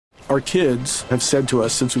Our kids have said to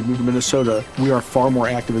us since we moved to Minnesota, we are far more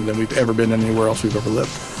active than we've ever been anywhere else we've ever lived.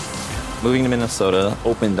 Moving to Minnesota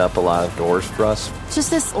opened up a lot of doors for us.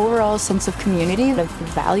 Just this overall sense of community, of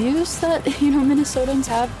values that, Minnesotans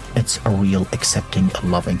have. It's a real accepting,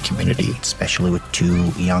 loving community, especially with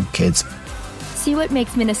 2 young kids. See what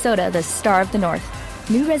makes Minnesota the star of the North.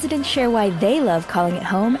 New residents share why they love calling it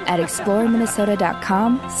home at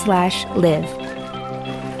exploreminnesota.com/live.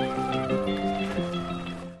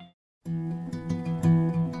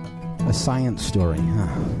 A science story, huh?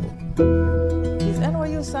 These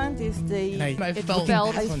NYU scientists, I felt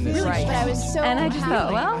right. But I was so and I just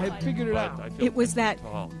thought, well, I had figured it out. it was that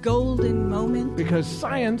golden moment. Because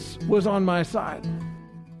science was on my side.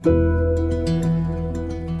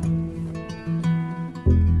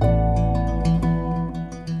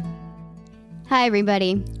 Hi,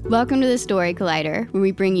 everybody. Welcome to the Story Collider, where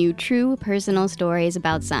we bring you true personal stories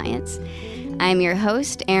about science. I'm your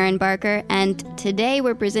host, Erin Barker, and today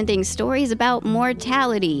we're presenting stories about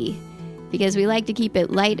mortality, because we like to keep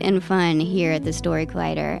it light and fun here at the Story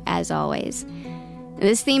Collider, as always.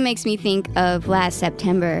 This theme makes me think of last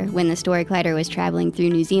September when the Story Collider was traveling through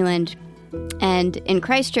New Zealand. And in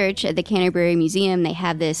Christchurch at the Canterbury Museum, they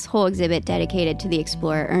have this whole exhibit dedicated to the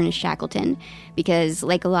explorer Ernest Shackleton, because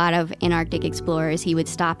like a lot of Antarctic explorers, he would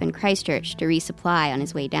stop in Christchurch to resupply on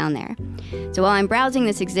his way down there. So while I'm browsing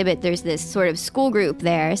this exhibit, there's this sort of school group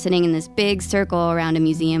there sitting in this big circle around a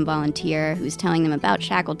museum volunteer who's telling them about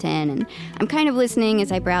Shackleton, and I'm kind of listening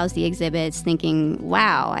as I browse the exhibits, thinking,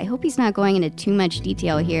 wow, I hope he's not going into too much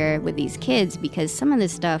detail here with these kids, because some of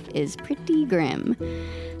this stuff is pretty grim.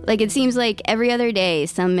 Like, it seems like every other day,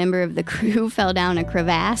 some member of the crew fell down a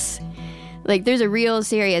crevasse. Like, there's a real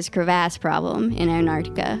serious crevasse problem in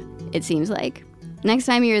Antarctica, it seems like. Next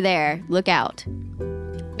time you're there, look out.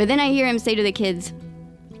 But then I hear him say to the kids,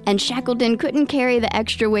 and Shackleton couldn't carry the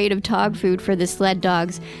extra weight of dog food for the sled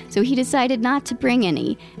dogs, so he decided not to bring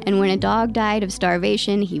any, and when a dog died of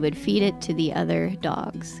starvation, he would feed it to the other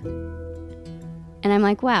dogs. And I'm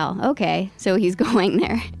like, wow, okay, so he's going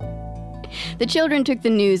there. The children took the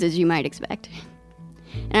news, as you might expect.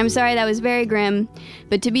 And I'm sorry that was very grim,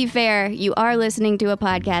 but to be fair, you are listening to a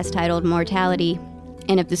podcast titled Mortality,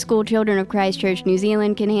 and if the school children of Christchurch, New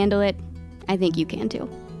Zealand can handle it, I think you can too.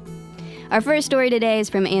 Our first story today is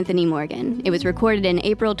from Anthony Morgan. It was recorded in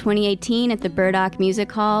April 2018 at the Burdock Music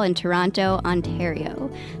Hall in Toronto, Ontario.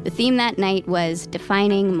 The theme that night was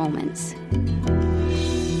Defining Moments.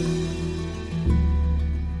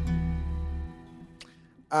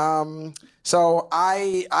 So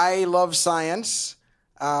I love science.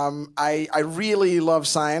 I really love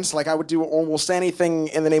science. Like, I would do almost anything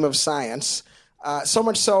in the name of science. So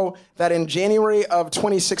much so that in January of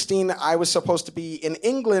 2016, I was supposed to be in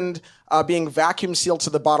England being vacuum sealed to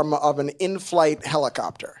the bottom of an in-flight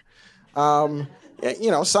helicopter.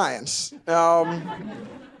 Science.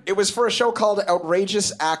 It was for a show called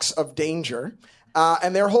Outrageous Acts of Danger.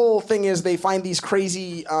 And their whole thing is they find these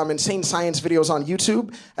crazy, insane science videos on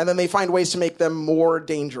YouTube, and then they find ways to make them more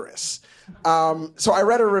dangerous. So I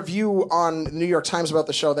read a review on the New York Times about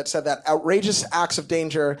the show that said that outrageous acts of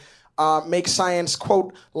danger make science,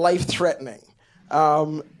 quote, life-threatening.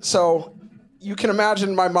 So you can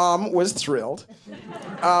imagine my mom was thrilled.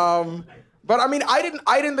 But I mean, I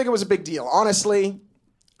didn't think it was a big deal. Honestly,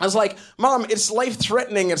 I was like, Mom, it's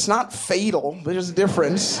life-threatening. It's not fatal. There's a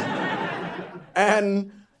difference.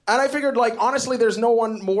 And I figured, like, honestly, there's no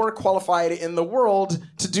one more qualified in the world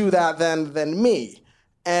to do that than me.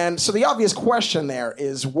 And so the obvious question there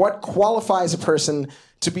is, what qualifies a person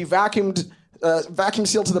to be vacuum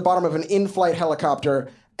sealed to the bottom of an in-flight helicopter?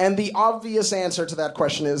 And the obvious answer to that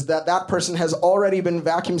question is that person has already been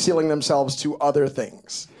vacuum sealing themselves to other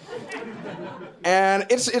things. And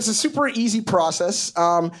it's a super easy process.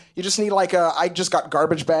 You just need I just got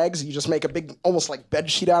garbage bags. You just make a big, almost like bed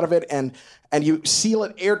sheet out of it, and you seal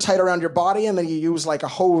it airtight around your body, and then you use like a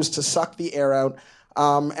hose to suck the air out,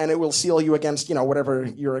 and it will seal you against, whatever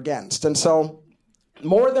you're against. And so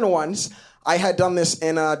more than once, I had done this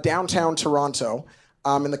in downtown Toronto,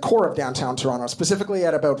 in the core of downtown Toronto, specifically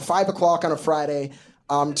at about 5 o'clock on a Friday,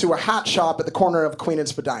 to a hat shop at the corner of Queen and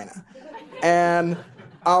Spadina. And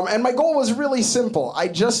my goal was really simple. I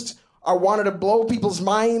wanted to blow people's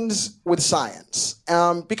minds with science.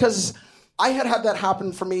 Because I had that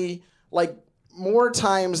happen for me, like, more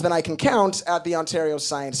times than I can count at the Ontario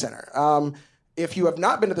Science Centre. If you have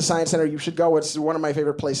not been to the Science Centre, you should go. It's one of my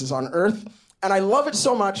favorite places on Earth. And I love it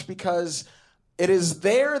so much because it is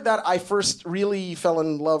there that I first really fell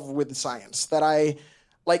in love with science.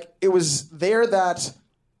 It was there that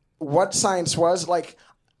what science was, like,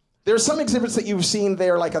 there's some exhibits that you've seen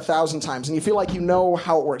there like 1,000 times, and you feel like you know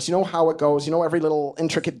how it works, you know how it goes, you know every little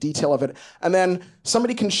intricate detail of it, and then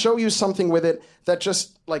somebody can show you something with it that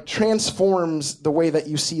just like transforms the way that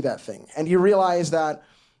you see that thing, and you realize that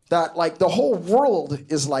like the whole world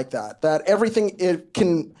is like that everything, it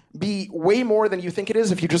can be way more than you think it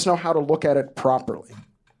is if you just know how to look at it properly.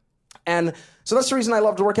 And so that's the reason I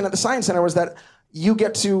loved working at the Science Center, was that you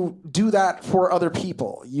get to do that for other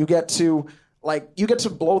people. You get to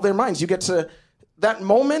blow their minds. You get to, that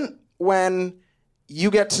moment when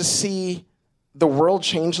you get to see the world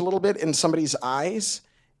change a little bit in somebody's eyes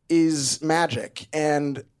is magic.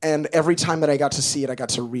 And every time that I got to see it, I got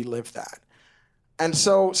to relive that. And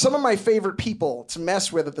so some of my favorite people to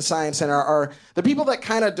mess with at the Science Center are the people that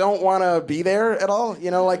kind of don't want to be there at all.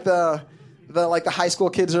 You know, like the high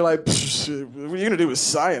school kids are like, what are you gonna do with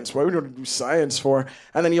science? What are we gonna do science for?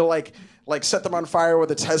 And then you'll like set them on fire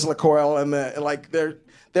with a Tesla coil, and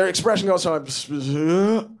their expression goes like,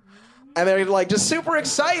 and they're like just super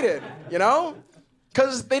excited, you know,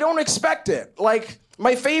 because they don't expect it. Like,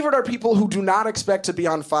 my favorite are people who do not expect to be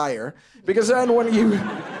on fire, because then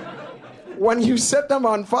when you set them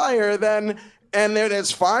on fire, then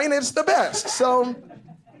it's fine, it's the best. So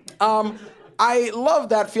I love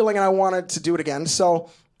that feeling, and I wanted to do it again. So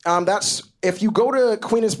that's, if you go to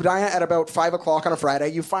Queen Espadilla at about 5 o'clock on a Friday,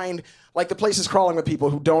 you find like the place is crawling with people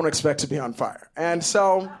who don't expect to be on fire. And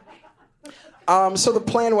so the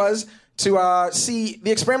plan was to see,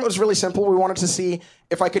 the experiment was really simple. We wanted to see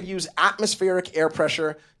if I could use atmospheric air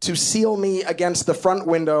pressure to seal me against the front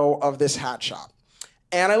window of this hat shop.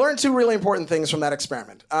 And I learned two really important things from that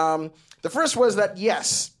experiment. The first was that,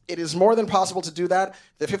 yes, it is more than possible to do that.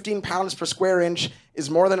 The 15 pounds per square inch is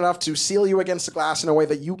more than enough to seal you against the glass in a way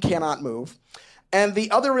that you cannot move. And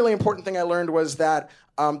the other really important thing I learned was that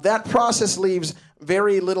that process leaves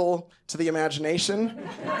very little to the imagination.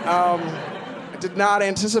 I did not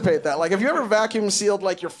anticipate that. Like, have you ever vacuum sealed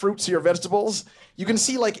like your fruits or your vegetables? You can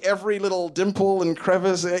see like every little dimple and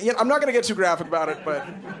crevice. I'm not going to get too graphic about it, but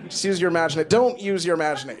just use your imagination. Don't use your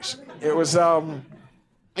imagination. It was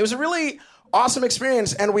a really awesome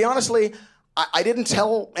experience, and we honestly, I didn't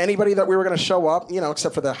tell anybody that we were going to show up, you know,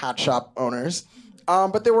 except for the hat shop owners.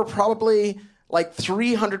 But there were probably like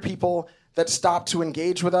 300 people that stopped to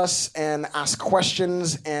engage with us and ask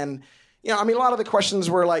questions. And, you know, I mean, a lot of the questions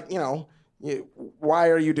were like, you know, why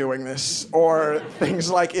are you doing this? Or things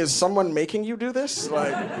like, is someone making you do this?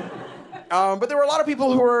 Like, but there were a lot of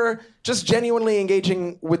people who were just genuinely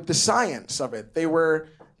engaging with the science of it. It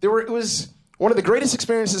was one of the greatest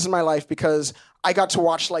experiences in my life, because I got to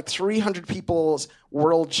watch like 300 people's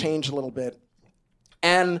world change a little bit.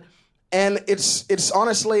 And it's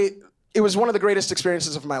honestly, it was one of the greatest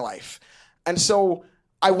experiences of my life. And so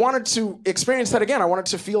I wanted to experience that again. I wanted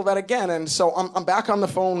to feel that again. And so I'm back on the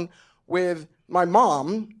phone with my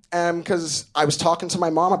mom, because I was talking to my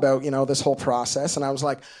mom about, you know, this whole process, and I was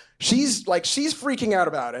like, she's freaking out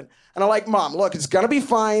about it. And I'm like, Mom, look, it's gonna be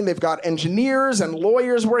fine. They've got engineers and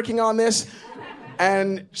lawyers working on this.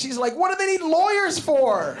 And she's like, what do they need lawyers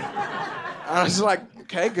for? And I was like,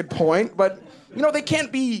 okay, good point. But, you know, they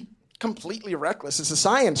can't be completely reckless. It's a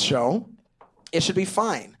science show. It should be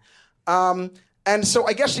fine. And so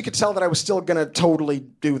I guess she could tell that I was still gonna totally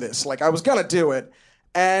do this. Like, I was gonna do it.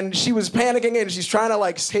 And she was panicking, and she's trying to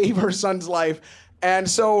like save her son's life. And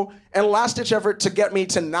so, in a last-ditch effort to get me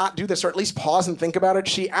to not do this, or at least pause and think about it,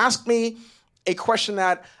 she asked me a question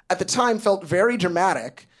that at the time felt very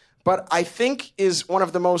dramatic, but I think is one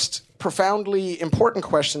of the most profoundly important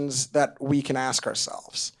questions that we can ask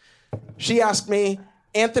ourselves. She asked me,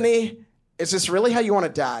 Anthony, is this really how you want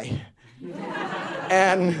to die?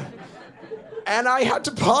 And I had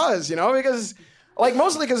to pause, you know, because, like,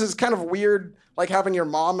 mostly because it's kind of weird, like, having your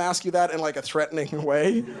mom ask you that in, like, a threatening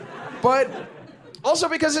way. But also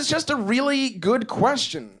because it's just a really good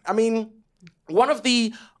question. I mean, one of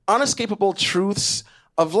the unescapable truths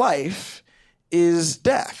of life is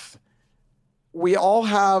death. We all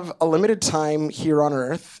have a limited time here on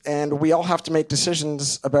Earth, and we all have to make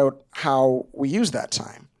decisions about how we use that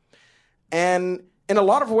time. And in a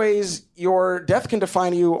lot of ways, your death can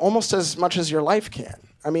define you almost as much as your life can.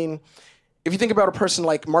 I mean, if you think about a person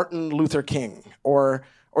like Martin Luther King or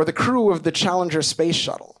the crew of the Challenger space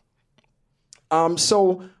shuttle.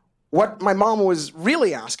 So what my mom was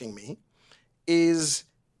really asking me is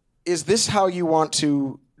this how you want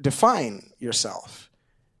to define yourself?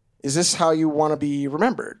 Is this how you want to be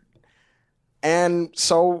remembered? And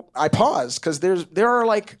so I paused, because there are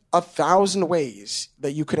like 1,000 ways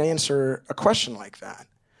that you could answer a question like that.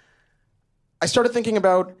 I started thinking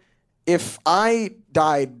about, if I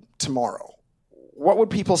died tomorrow, what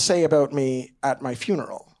would people say about me at my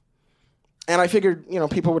funeral? I figured,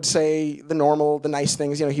 people would say the normal, the nice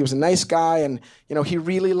things. He was a nice guy, and he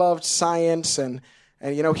really loved science, and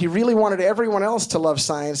he really wanted everyone else to love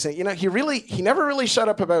science. And he never really shut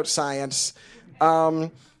up about science,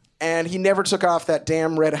 and he never took off that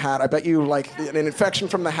damn red hat. I bet you an infection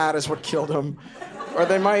from the hat is what killed him, or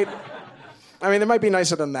they might be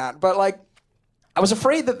nicer than that. But I was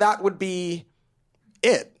afraid that would be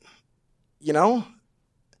it,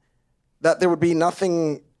 that there would be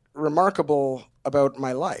nothing remarkable about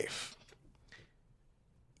my life.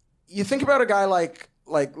 You think about a guy like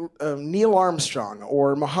Neil Armstrong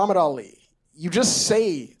or Muhammad Ali. You just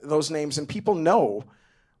say those names and people know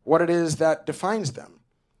what it is that defines them.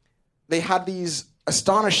 They had these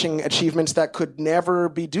astonishing achievements that could never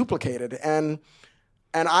be duplicated. And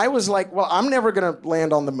I was like, well, I'm never going to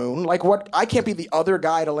land on the moon. I can't be the other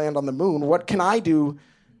guy to land on the moon. What can I do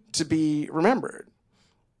to be remembered?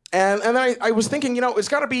 And then I was thinking, it's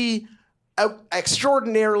got to be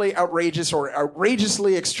extraordinarily outrageous or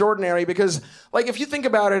outrageously extraordinary, because if you think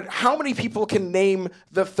about it, how many people can name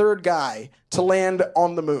the third guy to land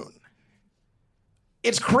on the moon?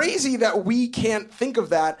 It's crazy that we can't think of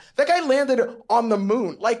that. That guy landed on the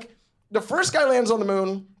moon. The first guy lands on the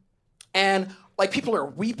moon, and people are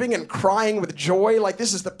weeping and crying with joy.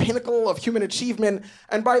 This is the pinnacle of human achievement.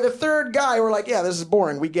 And by the third guy, we're like, yeah, this is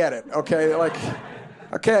boring. We get it. Okay,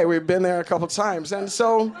 okay, we've been there a couple times. And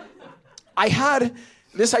so I had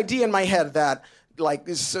this idea in my head that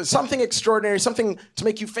something extraordinary, something to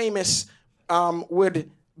make you famous, would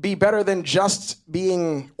be better than just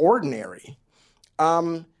being ordinary.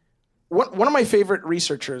 One of my favorite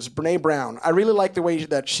researchers, Brene Brown, I really like the way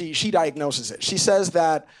that she diagnoses it. She says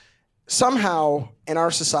that somehow in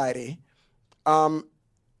our society, an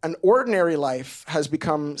ordinary life has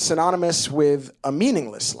become synonymous with a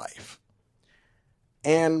meaningless life.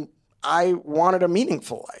 And I wanted a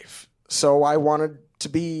meaningful life. So I wanted to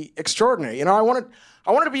be extraordinary. I wanted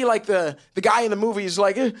to be like the guy in the movies,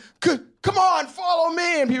 come on, follow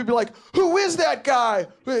me. And people would be like, who is that guy?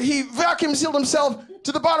 He vacuum sealed himself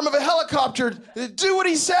to the bottom of a helicopter. Do what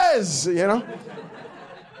he says,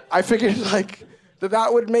 I figured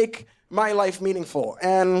that would make my life meaningful.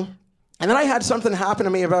 And then I had something happen to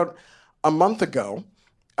me about a month ago.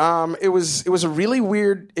 It was a really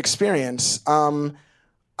weird experience.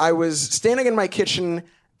 I was standing in my kitchen,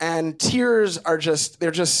 and tears are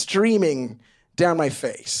just streaming down my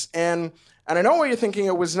face. And I know what you're thinking.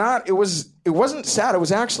 It wasn't sad. It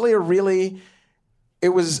was actually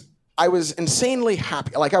I was insanely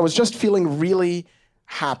happy. I was just feeling really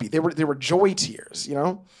happy. They were joy tears,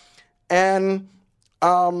 And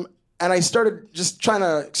I started just trying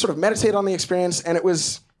to sort of meditate on the experience, and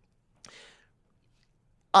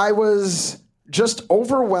I was just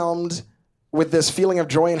overwhelmed with this feeling of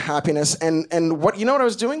joy and happiness. And what I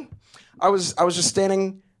was doing? I was just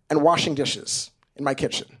standing and washing dishes in my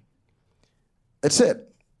kitchen. That's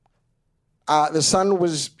it. The sun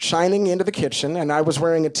was shining into the kitchen, and I was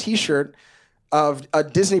wearing a T-shirt, a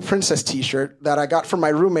Disney princess T-shirt that I got from my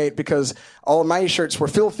roommate because all of my shirts were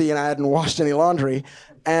filthy and I hadn't washed any laundry.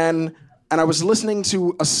 And I was listening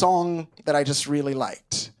to a song that I just really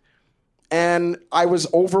liked. And I was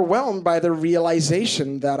overwhelmed by the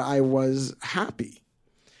realization that I was happy,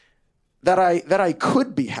 that I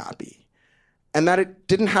could be happy, and that it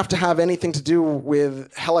didn't have to have anything to do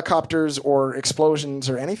with helicopters or explosions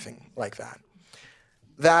or anything like that.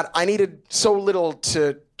 That I needed so little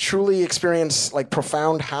to truly experience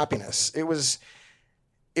profound happiness. It was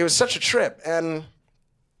such a trip. And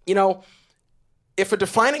if a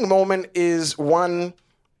defining moment is one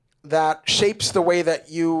that shapes the way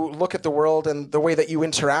that you look at the world and the way that you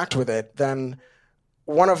interact with it, then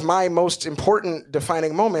one of my most important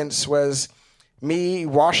defining moments was me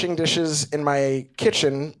washing dishes in my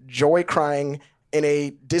kitchen, joy crying in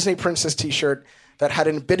a Disney princess T-shirt that had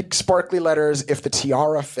in big sparkly letters, "If the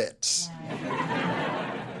tiara fits."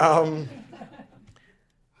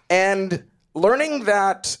 And learning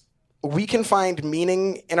that we can find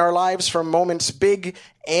meaning in our lives from moments big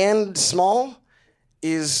and small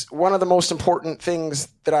is one of the most important things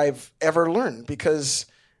that I've ever learned, because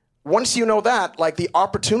once you know that, the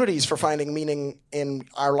opportunities for finding meaning in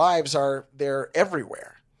our lives they're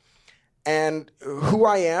everywhere. And who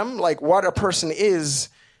I am, what a person is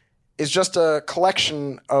just a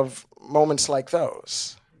collection of moments like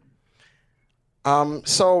those.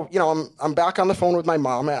 So, I'm back on the phone with my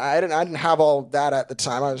mom. I didn't have all that at the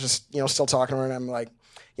time. I was just, still talking to her, and I'm like,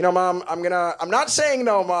 Mom, I'm not saying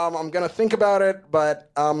no, Mom. I'm going to think about it, but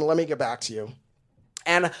let me get back to you.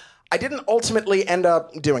 And I didn't ultimately end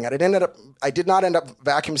up doing it. I did not end up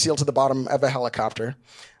vacuum sealed to the bottom of a helicopter.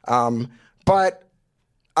 But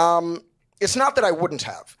it's not that I wouldn't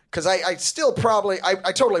have, because I still probably,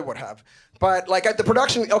 I totally would have. But like at the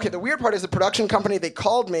production, the weird part is the production company, they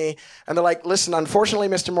called me and they're like, listen, unfortunately,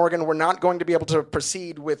 Mr. Morgan, we're not going to be able to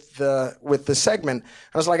proceed with the segment.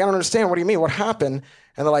 I was like, I don't understand. What do you mean? What happened?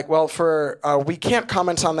 And they're like, well, we can't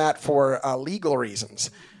comment on that for legal reasons.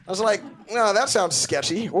 I was like, no, that sounds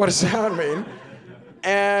sketchy. What does that mean?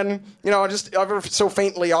 And, just ever so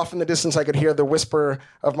faintly off in the distance, I could hear the whisper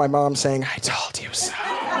of my mom saying, I told you so.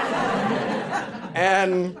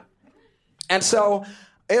 And so,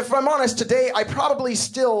 if I'm honest, today, I probably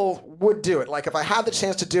still would do it. Like, if I had the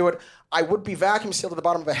chance to do it, I would be vacuum sealed at the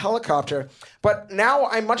bottom of a helicopter. But now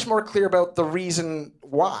I'm much more clear about the reason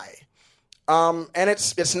why. And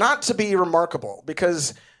it's not to be remarkable,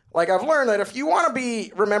 because like I've learned that if you want to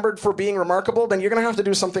be remembered for being remarkable, then you're going to have to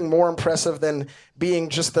do something more impressive than being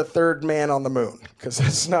just the third man on the moon, because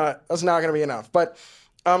that's not going to be enough. But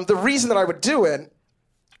the reason that I would do it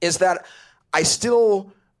is that I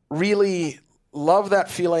still really love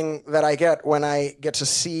that feeling that I get when I get to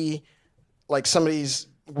see like somebody's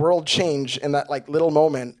world change in that like little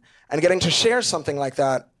moment, and getting to share something like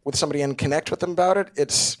that with somebody and connect with them about it.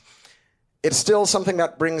 It's still something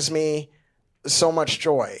that brings me so much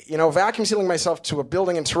joy. Vacuum sealing myself to a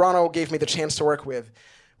building in Toronto gave me the chance to work with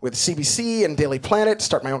CBC and Daily Planet,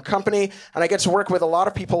 start my own company, and I get to work with a lot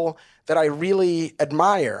of people that I really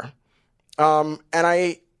admire. And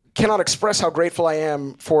I cannot express how grateful I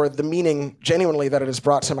am for the meaning, genuinely, that it has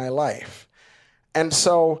brought to my life. And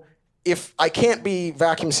so if I can't be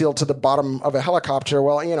vacuum sealed to the bottom of a helicopter,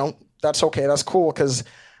 well, that's okay, that's cool, because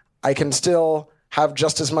I can still have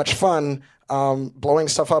just as much fun blowing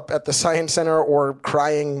stuff up at the Science Center or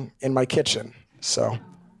crying in my kitchen. So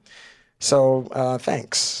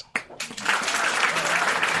thanks.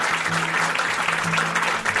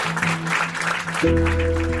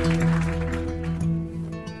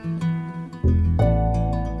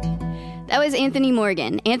 That was Anthony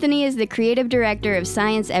Morgan. Anthony is the creative director of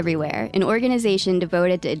Science Everywhere, an organization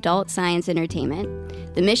devoted to adult science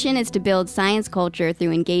entertainment. The mission is to build science culture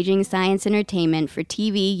through engaging science entertainment for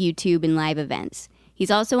TV, YouTube, and live events.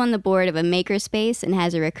 He's also on the board of a makerspace and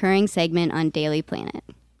has a recurring segment on Daily Planet.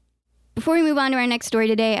 Before we move on to our next story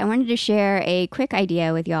today, I wanted to share a quick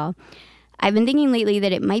idea with y'all. I've been thinking lately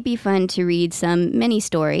that it might be fun to read some mini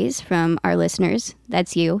stories from our listeners,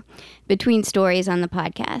 that's you, between stories on the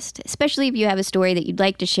podcast, especially if you have a story that you'd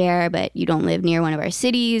like to share but you don't live near one of our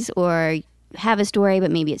cities, or have a story but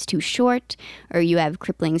maybe it's too short, or you have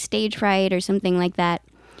crippling stage fright or something like that.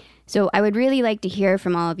 So I would really like to hear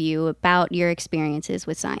from all of you about your experiences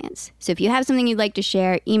with science. So if you have something you'd like to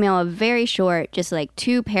share, email a very short, just like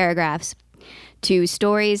 2 paragraphs, to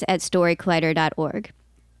stories@storycollider.org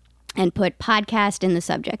and put podcast in the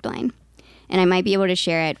subject line. And I might be able to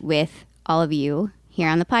share it with all of you here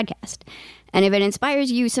on the podcast. And if it inspires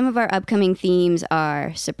you, some of our upcoming themes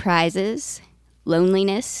are surprises,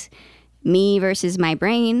 loneliness, me versus my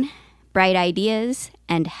brain, bright ideas,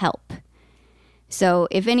 and help. So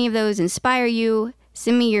if any of those inspire you,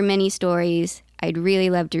 send me your mini stories. I'd really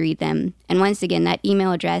love to read them. And once again, that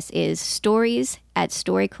email address is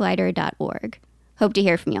stories@storycollider.org. Hope to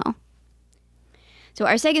hear from y'all. So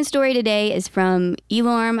our second story today is from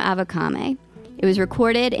Elorm Avakame. It was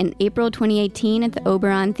recorded in April 2018 at the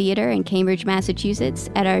Oberon Theater in Cambridge, Massachusetts,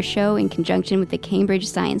 at our show in conjunction with the Cambridge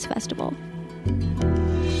Science Festival.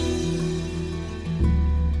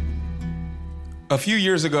 A few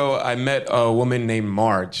years ago, I met a woman named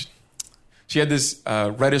Marge. She had this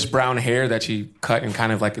reddish-brown hair that she cut in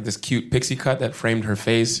kind of like this cute pixie cut that framed her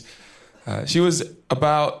face. She was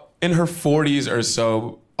about in her 40s or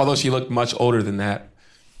so, although she looked much older than that.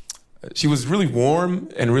 She was really warm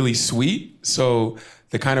and really sweet, so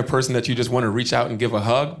the kind of person that you just want to reach out and give a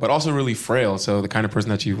hug, but also really frail, so the kind of person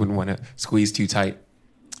that you wouldn't want to squeeze too tight.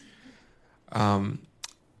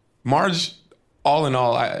 Marge, all in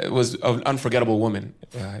all, was an unforgettable woman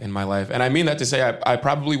in my life. And I mean that to say I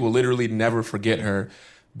probably will literally never forget her,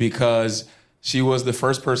 because she was the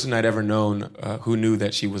first person I'd ever known who knew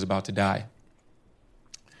that she was about to die.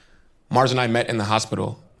 Marge and I met in the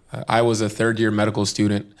hospital. I was a third-year medical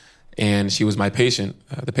student, and she was my patient,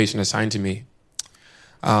 the patient assigned to me.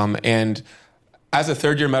 And as a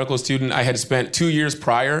third-year medical student, I had spent 2 years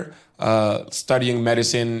prior studying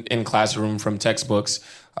medicine in classroom from textbooks.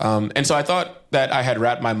 And so I thought that I had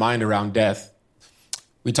wrapped my mind around death.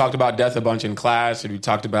 We talked about death a bunch in class, and we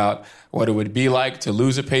talked about what it would be like to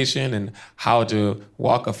lose a patient and how to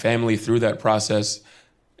walk a family through that process.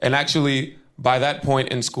 And actually, by that point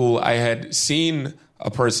in school, I had seen a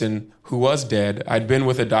person who was dead. I'd been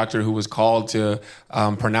with a doctor who was called to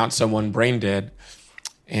pronounce someone brain dead.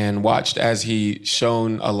 and watched as he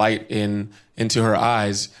shone a light into her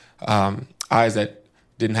eyes, eyes that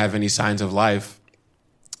didn't have any signs of life.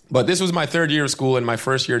 But this was my third year of school and my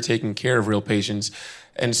first year taking care of real patients.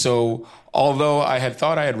 And so although I had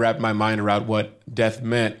thought I had wrapped my mind around what death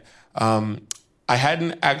meant, I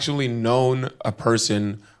hadn't actually known a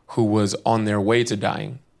person who was on their way to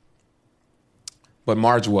dying. But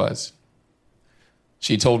Marge was.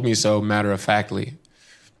 She told me so matter-of-factly.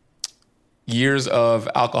 Years of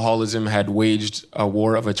alcoholism had waged a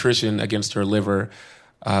war of attrition against her liver,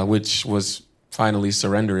 which was finally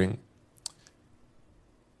surrendering.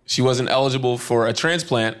 She wasn't eligible for a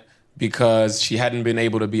transplant because she hadn't been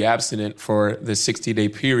able to be abstinent for the 60-day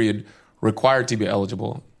period required to be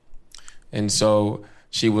eligible. And so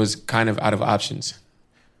she was kind of out of options.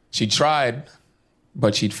 She tried,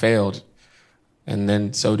 but she'd failed. And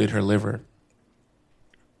then so did her liver.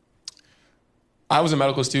 I was a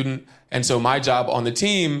medical student, and so my job on the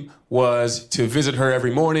team was to visit her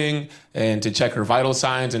every morning and to check her vital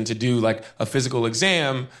signs and to do like a physical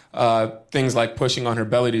exam, things like pushing on her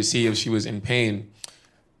belly to see if she was in pain.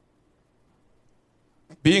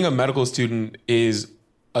 Being a medical student is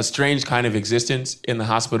a strange kind of existence in the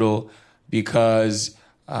hospital because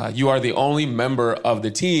you are the only member of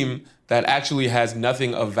the team that actually has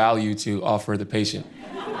nothing of value to offer the patient.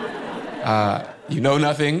 You know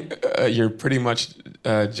nothing. You're pretty much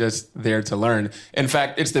just there to learn. In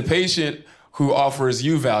fact, it's the patient who offers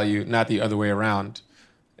you value, not the other way around.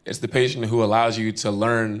 It's the patient who allows you to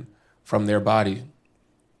learn from their body.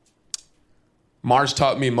 Marge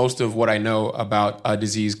taught me most of what I know about a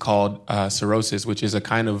disease called cirrhosis, which is a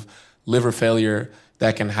kind of liver failure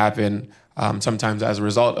that can happen sometimes as a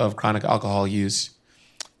result of chronic alcohol use.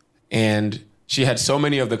 And she had so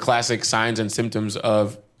many of the classic signs and symptoms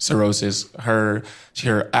of cirrhosis. Her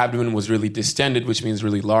abdomen was really distended, which means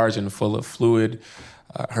really large and full of fluid.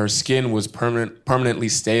 Her skin was permanently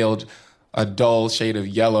staled, a dull shade of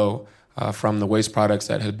yellow from the waste products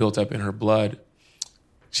that had built up in her blood.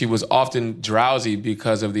 She was often drowsy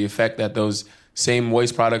because of the effect that those same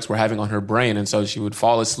waste products were having on her brain. And so she would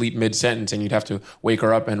fall asleep mid-sentence and you'd have to wake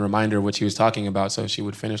her up and remind her what she was talking about so she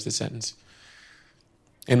would finish the sentence.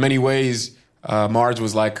 In many ways, Marge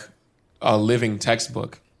was like a living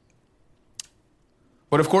textbook.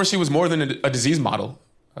 But of course, she was more than a disease model.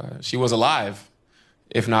 She was alive,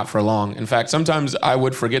 if not for long. In fact, sometimes I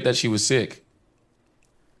would forget that she was sick.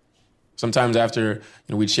 Sometimes after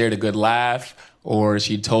we'd shared a good laugh or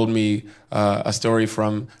she told me a story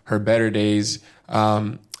from her better days,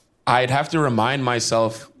 I'd have to remind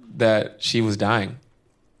myself that she was dying.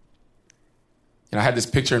 I had this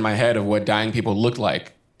picture in my head of what dying people looked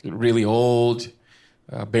like. Really old,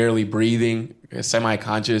 barely breathing,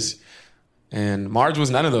 semi-conscious. And Marge was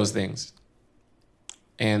none of those things.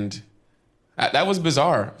 And that was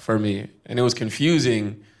bizarre for me. And it was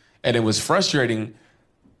confusing and it was frustrating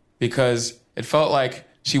because it felt like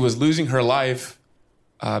she was losing her life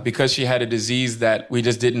because she had a disease that we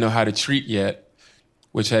just didn't know how to treat yet,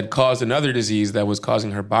 which had caused another disease that was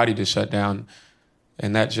causing her body to shut down.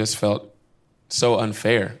 And that just felt so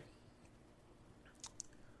unfair.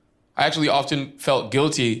 I actually often felt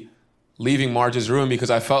guilty leaving Marge's room because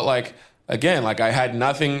I felt like, again, like I had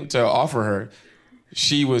nothing to offer her.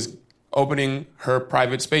 She was opening her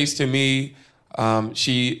private space to me.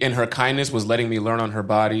 She, in her kindness, was letting me learn on her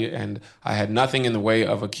body, and I had nothing in the way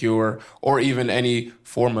of a cure or even any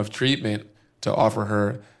form of treatment to offer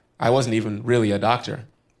her. I wasn't even really a doctor.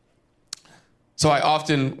 So I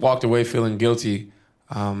often walked away feeling guilty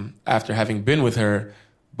after having been with her,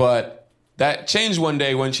 but that changed one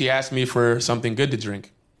day when she asked me for something good to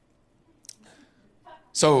drink.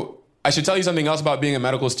 So I should tell you something else about being a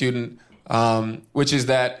medical student, which is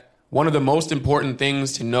that one of the most important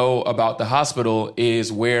things to know about the hospital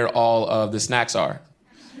is where all of the snacks are.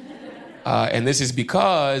 And this is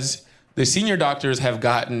because the senior doctors have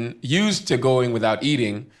gotten used to going without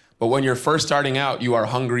eating, but when you're first starting out, you are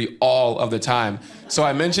hungry all of the time. So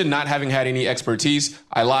I mentioned not having had any expertise.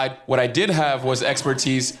 I lied. What I did have was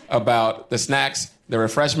expertise about the snacks, the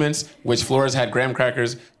refreshments, which floors had graham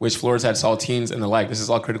crackers, which floors had saltines, and the like. This is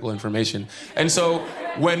all critical information. And so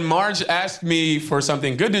when Marge asked me for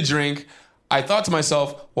something good to drink, I thought to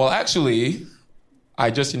myself, well, actually,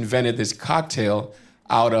 I just invented this cocktail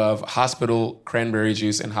out of hospital cranberry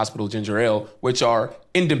juice and hospital ginger ale, which are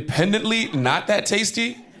independently not that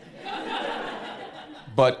tasty,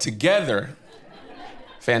 but together,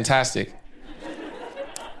 fantastic.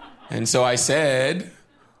 And so I said,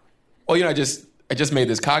 well, I just made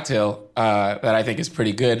this cocktail that I think is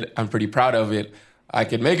pretty good. I'm pretty proud of it. I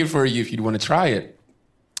could make it for you if you'd want to try it.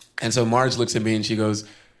 And so Marge looks at me and she goes,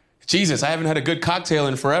 Jesus, I haven't had a good cocktail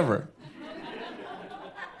in forever.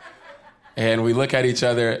 And we look at each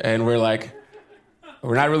other and we're like,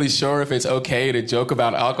 we're not really sure if it's okay to joke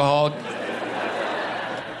about alcohol,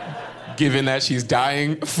 given that she's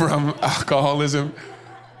dying from alcoholism.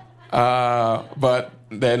 But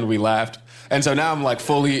then we laughed. And so now I'm like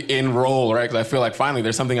fully in role, right? Because I feel like finally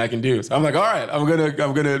there's something I can do. So I'm like, all right, I'm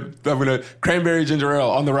gonna cranberry ginger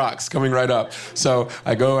ale on the rocks, coming right up. So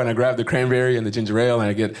I go and I grab the cranberry and the ginger ale and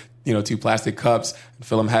I get 2 plastic cups and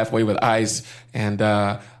fill them halfway with ice. And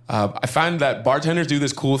I find that bartenders do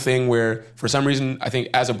this cool thing where, for some reason, I think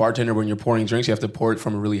as a bartender, when you're pouring drinks, you have to pour it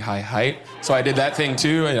from a really high height. So I did that thing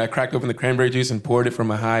too, and I cracked open the cranberry juice and poured it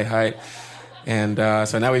from a high height. And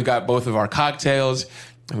so now we've got both of our cocktails,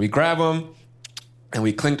 and we grab them, and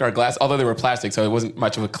we clinked our glass, although they were plastic, so it wasn't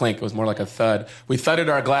much of a clink. It was more like a thud. We thudded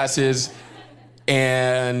our glasses,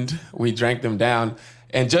 and we drank them down.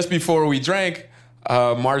 And just before we drank,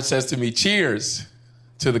 Marge says to me, "Cheers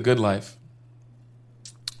to the good life."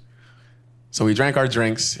 So we drank our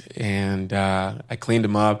drinks, and I cleaned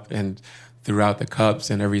them up and threw out the cups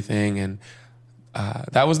and everything. And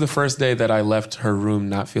that was the first day that I left her room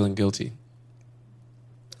not feeling guilty.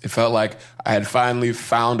 It felt like I had finally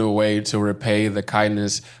found a way to repay the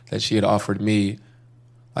kindness that she had offered me.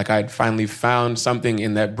 Like I had finally found something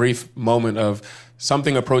in that brief moment of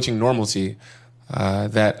something approaching normalcy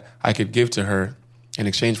that I could give to her in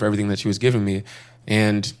exchange for everything that she was giving me.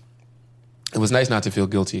 And it was nice not to feel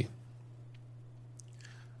guilty.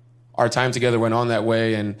 Our time together went on that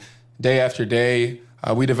way, and day after day,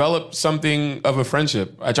 we developed something of a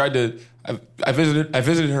friendship. I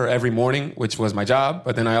visited her every morning, which was my job,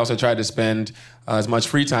 but then I also tried to spend as much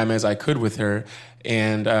free time as I could with her.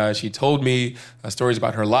 And she told me stories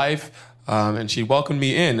about her life, and she welcomed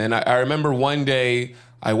me in. And I remember one day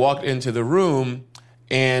I walked into the room,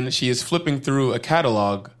 and she is flipping through a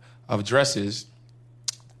catalog of dresses.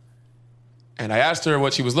 And I asked her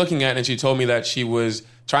what she was looking at, and she told me that she was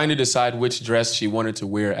trying to decide which dress she wanted to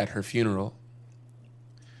wear at her funeral.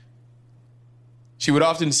 She would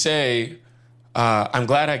often say, I'm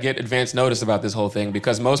glad I get advance notice about this whole thing,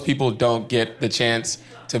 because most people don't get the chance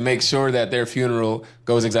to make sure that their funeral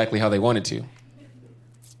goes exactly how they want it to.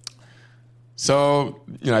 So,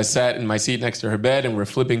 I sat in my seat next to her bed, and we're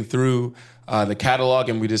flipping through the catalog,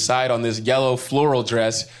 and we decide on this yellow floral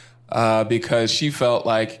dress because she felt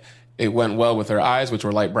like it went well with her eyes, which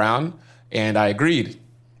were light brown, and I agreed.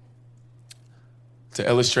 To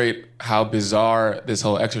illustrate how bizarre this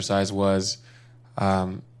whole exercise was,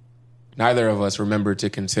 neither of us remembered to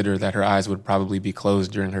consider that her eyes would probably be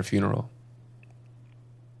closed during her funeral.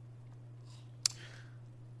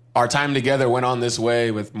 Our time together went on this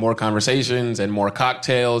way with more conversations and more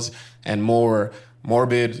cocktails and more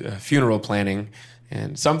morbid funeral planning.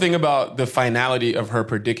 And something about the finality of her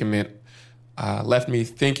predicament left me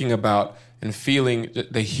thinking about and feeling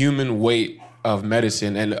the human weight of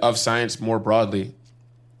medicine and of science more broadly.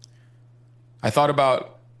 I thought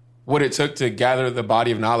about what it took to gather the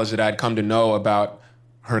body of knowledge that I'd come to know about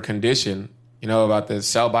her condition, about the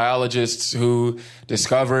cell biologists who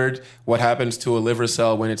discovered what happens to a liver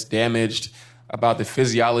cell when it's damaged, about the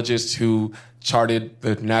physiologists who charted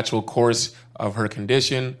the natural course of her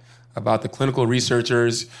condition, about the clinical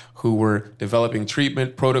researchers who were developing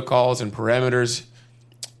treatment protocols and parameters.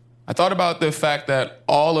 I thought about the fact that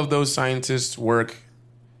all of those scientists' work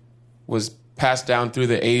was passed down through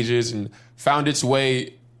the ages and found its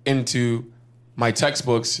way into my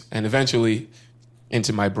textbooks and eventually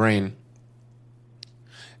into my brain.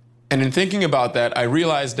 And in thinking about that, I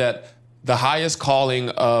realized that the highest calling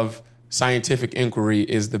of scientific inquiry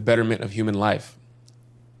is the betterment of human life.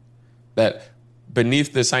 That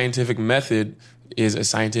beneath the scientific method is a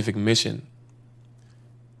scientific mission.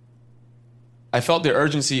 I felt the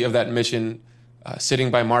urgency of that mission sitting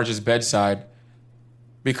by Marge's bedside,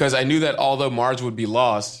 because I knew that although Marge would be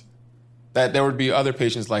lost, that there would be other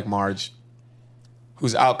patients like Marge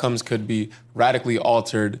whose outcomes could be radically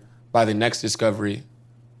altered by the next discovery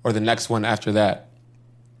or the next one after that.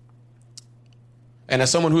 And as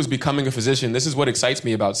someone who's becoming a physician, this is what excites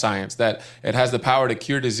me about science, that it has the power to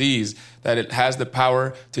cure disease, that it has the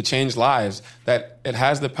power to change lives, that it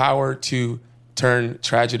has the power to turn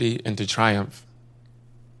tragedy into triumph.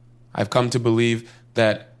 I've come to believe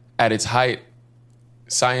that at its height,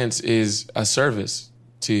 science is a service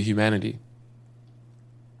to humanity.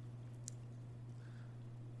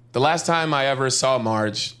 The last time I ever saw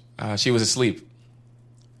Marge, she was asleep.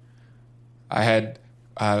 I had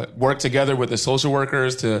worked together with the social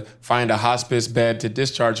workers to find a hospice bed to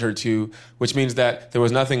discharge her to, which means that there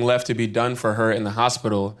was nothing left to be done for her in the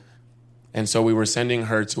hospital. And so we were sending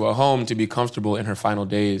her to a home to be comfortable in her final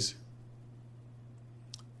days.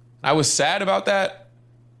 I was sad about that,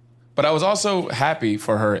 but I was also happy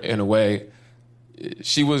for her in a way.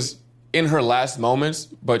 She was in her last moments,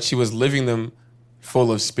 but she was living them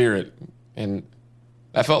full of spirit, and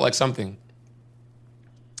that felt like something.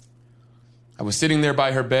 I was sitting there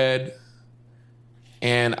by her bed,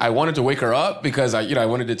 and I wanted to wake her up because I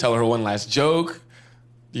wanted to tell her one last joke.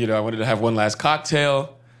 I wanted to have one last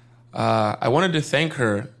cocktail. I wanted to thank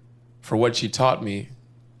her for what she taught me,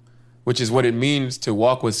 which is what it means to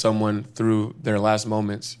walk with someone through their last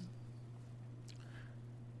moments.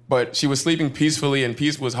 But she was sleeping peacefully, and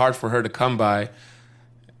peace was hard for her to come by,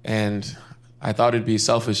 and I thought it'd be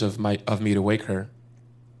selfish of me to wake her.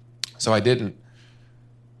 So I didn't.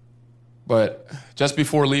 But just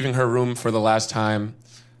before leaving her room for the last time,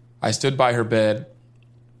 I stood by her bed.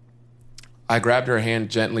 I grabbed her hand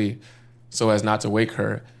gently so as not to wake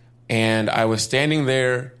her, and I was standing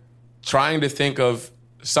there trying to think of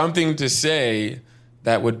something to say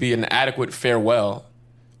that would be an adequate farewell.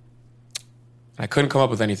 I couldn't come up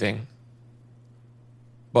with anything.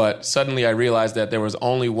 But suddenly I realized that there was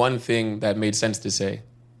only one thing that made sense to say.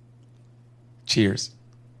 Cheers.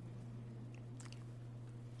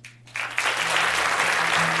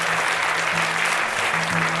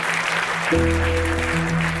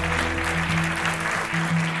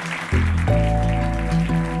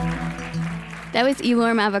 That was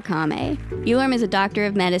Elorm Avakame. Elorm is a doctor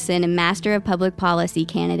of medicine and master of public policy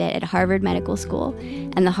candidate at Harvard Medical School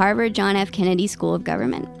and the Harvard John F. Kennedy School of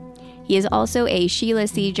Government. He is also a Sheila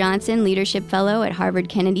C. Johnson Leadership Fellow at Harvard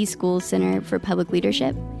Kennedy School Center for Public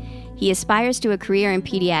Leadership. He aspires to a career in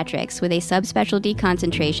pediatrics with a subspecialty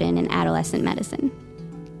concentration in adolescent medicine.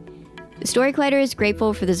 The Story Collider is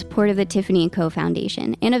grateful for the support of the Tiffany & Co.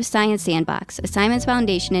 Foundation and of Science Sandbox, a Simons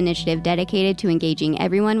Foundation initiative dedicated to engaging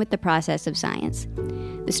everyone with the process of science.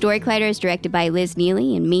 The Story Collider is directed by Liz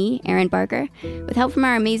Neely and me, Aaron Barker, with help from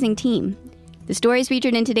our amazing team. The stories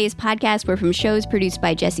featured in today's podcast were from shows produced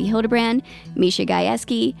by Jesse Hildebrand, Misha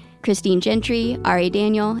Gajewski, Christine Gentry, Ari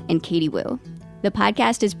Daniel, and Katie Wu. The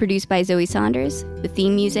podcast is produced by Zoe Saunders. The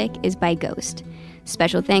theme music is by Ghost.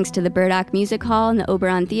 Special thanks to the Burdock Music Hall and the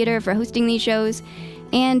Oberon Theater for hosting these shows,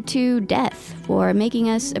 and to Death for making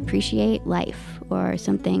us appreciate life, or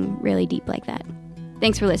something really deep like that.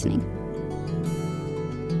 Thanks for listening.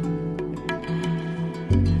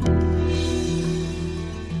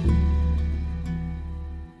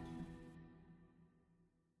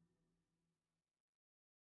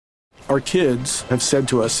 Our kids have said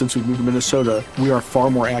to us since we moved to Minnesota, we are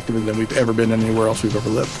far more active than we've ever been anywhere else we've ever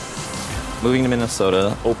lived. Moving to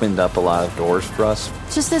Minnesota opened up a lot of doors for us.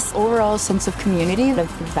 Just this overall sense of community, of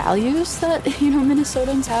values that,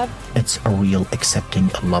 Minnesotans have. It's a real accepting,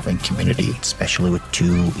 loving community, especially with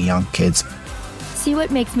 2 young kids. See what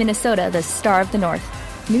makes Minnesota the star of the North.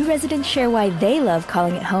 New residents share why they love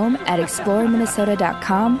calling it home at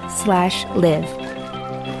exploreminnesota.com/live.